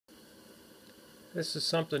This is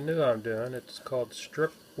something new I'm doing. It's called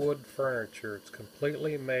strip wood furniture. It's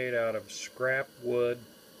completely made out of scrap wood.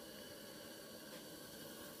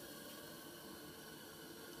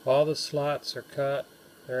 All the slots are cut.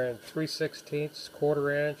 They're in 3/16,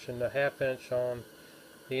 quarter inch, and a half inch on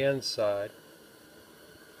the inside.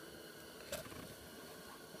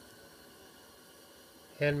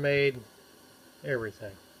 Handmade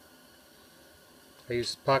everything. I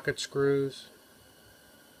use pocket screws.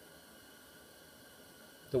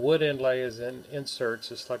 The wood inlay is in inserts.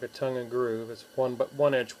 It's like a tongue and groove. It's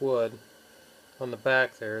 1 inch wood on the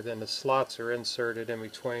back there. Then the slots are inserted in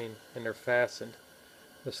between and they're fastened.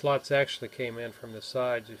 The slots actually came in from the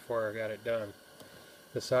sides before I got it done.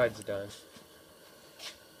 The sides done.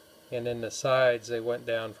 And then the sides, they went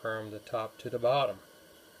down from the top to the bottom.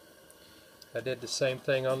 I did the same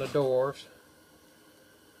thing on the doors.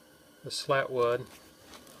 The slat wood.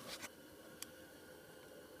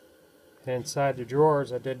 And inside the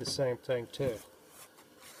drawers I did the same thing too.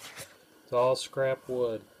 It's all scrap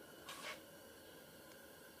wood.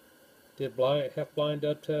 Did half blind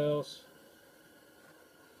dovetails.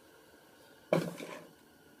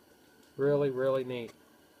 Really, really neat.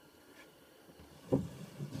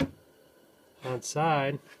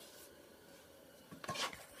 Inside,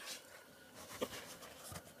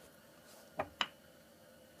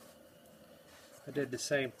 I did the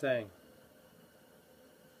same thing.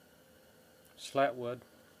 Slat wood.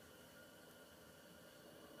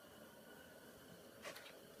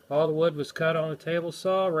 All the wood was cut on a table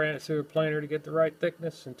saw, ran it through a planer to get the right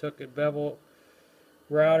thickness, and took a bevel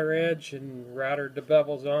router edge and routered the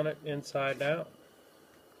bevels on it inside and out.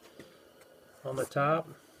 On the top,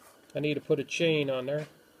 I need to put a chain on there.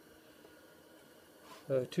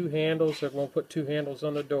 2 handles. I'm going to put 2 handles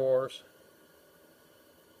on the doors.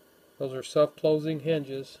 Those are self-closing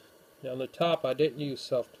hinges. Now on the top I didn't use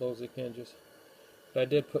self-closing hinges, but I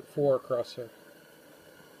did put 4 across there.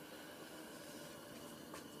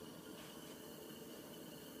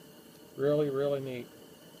 Really, really neat.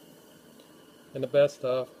 And the best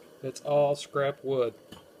stuff, it's all scrap wood.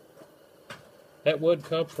 That wood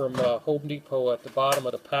come from Home Depot at the bottom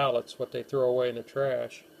of the pallets, what they throw away in the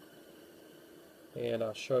trash. And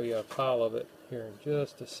I'll show you a pile of it here in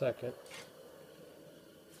just a second.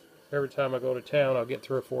 Every time I go to town, I'll get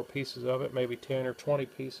 3 or 4 pieces of it, maybe 10 or 20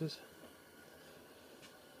 pieces.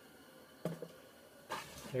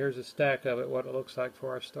 Here's a stack of it, what it looks like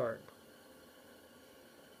before I start.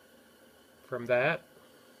 From that,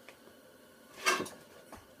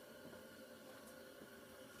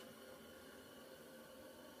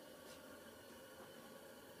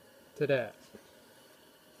 to that.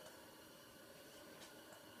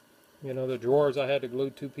 You know, the drawers, I had to glue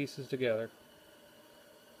 2 pieces together.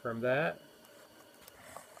 From that,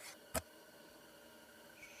 it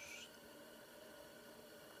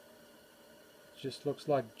just looks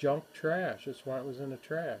like junk trash. That's why it was in the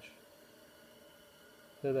trash.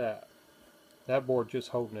 To that. That board just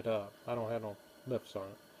holding it up. I don't have no lifts on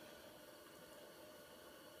it.